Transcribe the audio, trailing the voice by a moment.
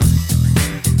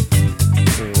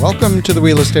Welcome to the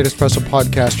Real Estate Espresso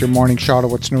Podcast, your morning shot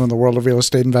of what's new in the world of real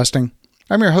estate investing.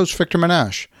 I'm your host, Victor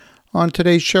Menashe. On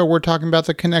today's show, we're talking about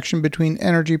the connection between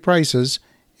energy prices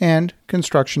and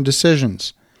construction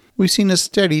decisions. We've seen a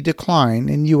steady decline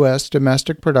in U.S.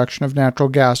 domestic production of natural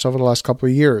gas over the last couple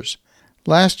of years.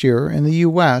 Last year, in the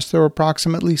U.S., there were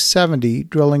approximately 70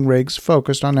 drilling rigs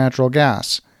focused on natural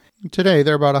gas. Today,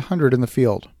 there are about 100 in the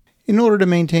field. In order to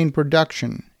maintain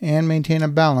production and maintain a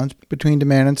balance between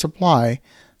demand and supply,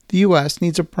 the U.S.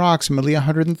 needs approximately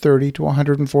 130 to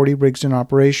 140 rigs in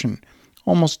operation,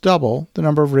 almost double the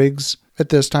number of rigs at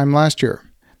this time last year.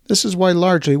 This is why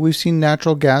largely we've seen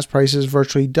natural gas prices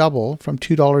virtually double from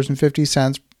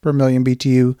 $2.50 per million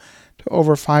BTU to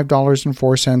over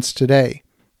 $5.04 today.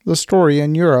 The story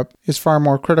in Europe is far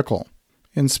more critical.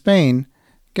 In Spain,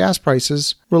 gas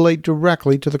prices relate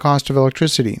directly to the cost of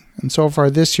electricity, and so far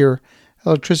this year,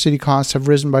 electricity costs have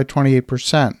risen by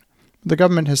 28%. The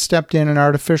government has stepped in and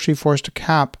artificially forced a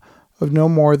cap of no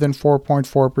more than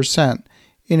 4.4%,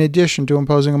 in addition to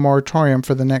imposing a moratorium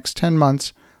for the next 10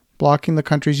 months, blocking the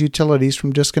country's utilities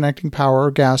from disconnecting power or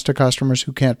gas to customers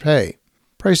who can't pay.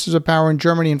 Prices of power in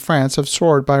Germany and France have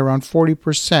soared by around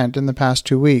 40% in the past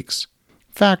 2 weeks.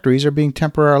 Factories are being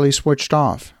temporarily switched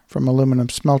off, from aluminum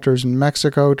smelters in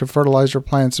Mexico to fertilizer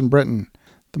plants in Britain.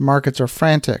 The markets are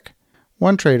frantic.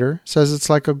 One trader says it's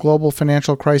like a global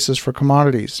financial crisis for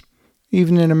commodities.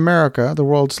 Even in America, the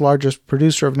world's largest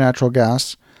producer of natural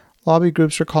gas, lobby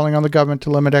groups are calling on the government to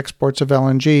limit exports of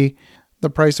LNG, the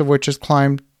price of which has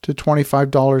climbed to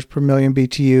 $25 per million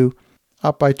BTU,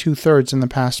 up by 2/3 in the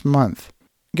past month.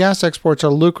 Gas exports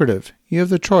are lucrative. You have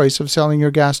the choice of selling your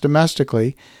gas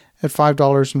domestically at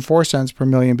 $5.04 per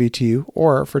million BTU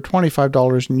or for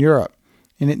 $25 in Europe,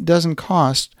 and it doesn't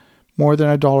cost more than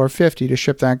 $1.50 to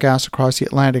ship that gas across the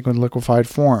Atlantic in liquefied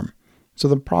form. So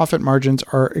the profit margins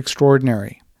are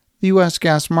extraordinary. The U.S.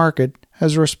 gas market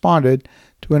has responded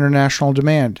to international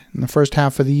demand. In the first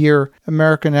half of the year,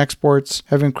 American exports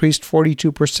have increased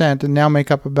 42% and now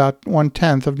make up about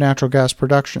 1/10 of natural gas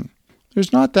production.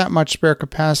 There's not that much spare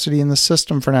capacity in the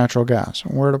system for natural gas,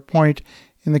 and we're at a point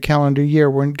in the calendar year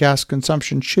when gas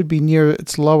consumption should be near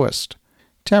its lowest.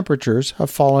 Temperatures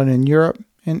have fallen in Europe,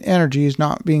 and energy is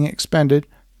not being expended,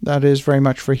 that is, very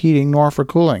much for heating nor for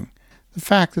cooling. The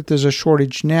fact that there's a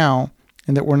shortage now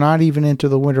and that we're not even into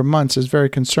the winter months is very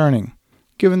concerning.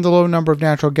 Given the low number of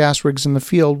natural gas rigs in the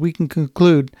field, we can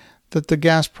conclude that the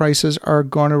gas prices are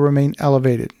going to remain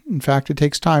elevated. In fact, it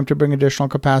takes time to bring additional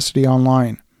capacity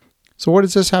online. So what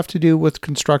does this have to do with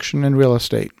construction and real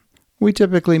estate? We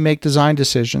typically make design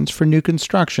decisions for new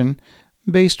construction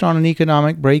based on an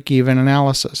economic break-even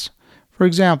analysis. For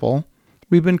example,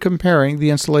 we've been comparing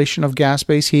the installation of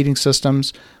gas-based heating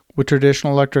systems with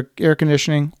traditional electric air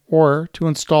conditioning or to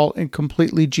install a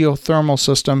completely geothermal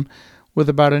system with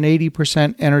about an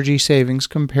 80% energy savings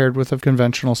compared with the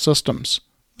conventional systems.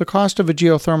 The cost of a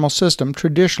geothermal system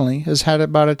traditionally has had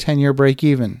about a 10-year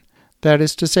break-even. That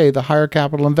is to say, the higher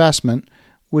capital investment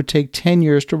would take 10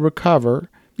 years to recover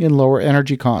in lower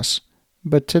energy costs.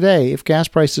 But today, if gas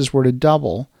prices were to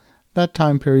double, that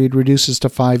time period reduces to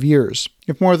 5 years.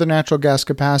 If more of the natural gas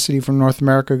capacity from North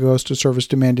America goes to service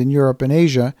demand in Europe and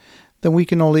Asia, then we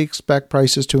can only expect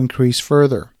prices to increase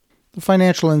further. The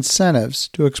financial incentives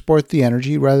to export the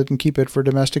energy rather than keep it for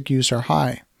domestic use are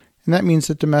high, and that means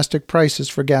that domestic prices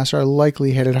for gas are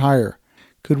likely headed higher.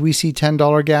 Could we see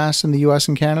 $10 gas in the U.S.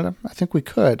 and Canada? I think we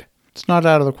could. It's not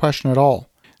out of the question at all.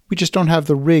 We just don't have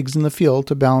the rigs in the field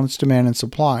to balance demand and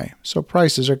supply, so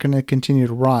prices are going to continue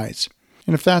to rise.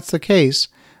 And if that's the case,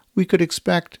 we could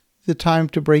expect the time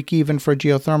to break even for a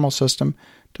geothermal system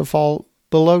to fall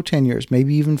below 10 years,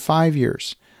 maybe even 5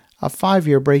 years. A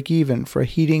 5-year break even for a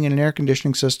heating and an air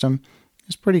conditioning system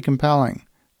is pretty compelling,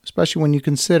 especially when you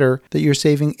consider that you're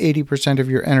saving 80% of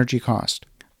your energy cost.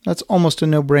 That's almost a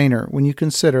no-brainer when you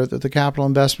consider that the capital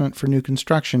investment for new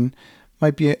construction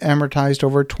might be amortized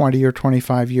over 20 or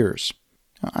 25 years.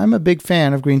 Now, I'm a big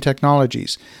fan of green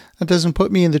technologies. That doesn't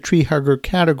put me in the tree hugger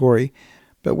category,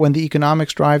 but when the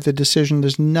economics drive the decision,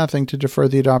 there's nothing to defer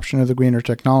the adoption of the greener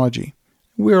technology.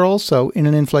 We're also in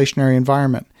an inflationary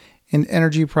environment, and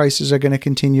energy prices are going to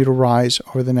continue to rise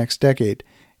over the next decade.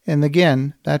 And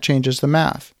again, that changes the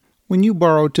math. When you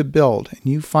borrow to build and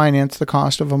you finance the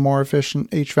cost of a more efficient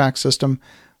HVAC system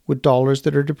with dollars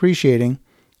that are depreciating,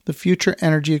 the future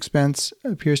energy expense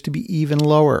appears to be even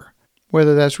lower.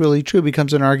 Whether that's really true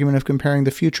becomes an argument of comparing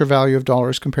the future value of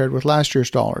dollars compared with last year's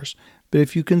dollars. But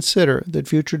if you consider that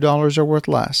future dollars are worth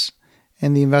less,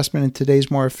 and the investment in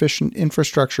today's more efficient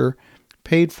infrastructure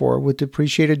paid for with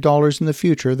depreciated dollars in the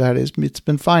future, that is, it's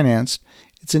been financed,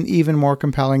 it's an even more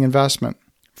compelling investment.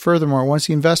 Furthermore, once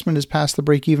the investment is past the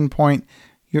break-even point,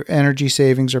 your energy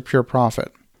savings are pure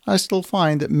profit. I still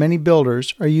find that many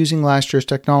builders are using last year's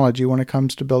technology when it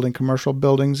comes to building commercial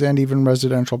buildings and even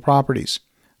residential properties.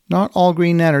 Not all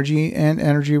green energy and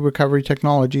energy recovery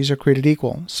technologies are created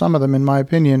equal. Some of them, in my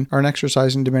opinion, are an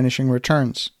exercise in diminishing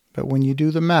returns. But when you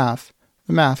do the math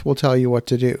will tell you what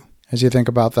to do. As you think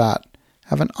about that,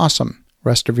 have an awesome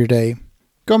rest of your day.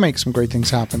 Go make some great things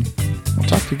happen. We'll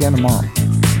talk to you again tomorrow.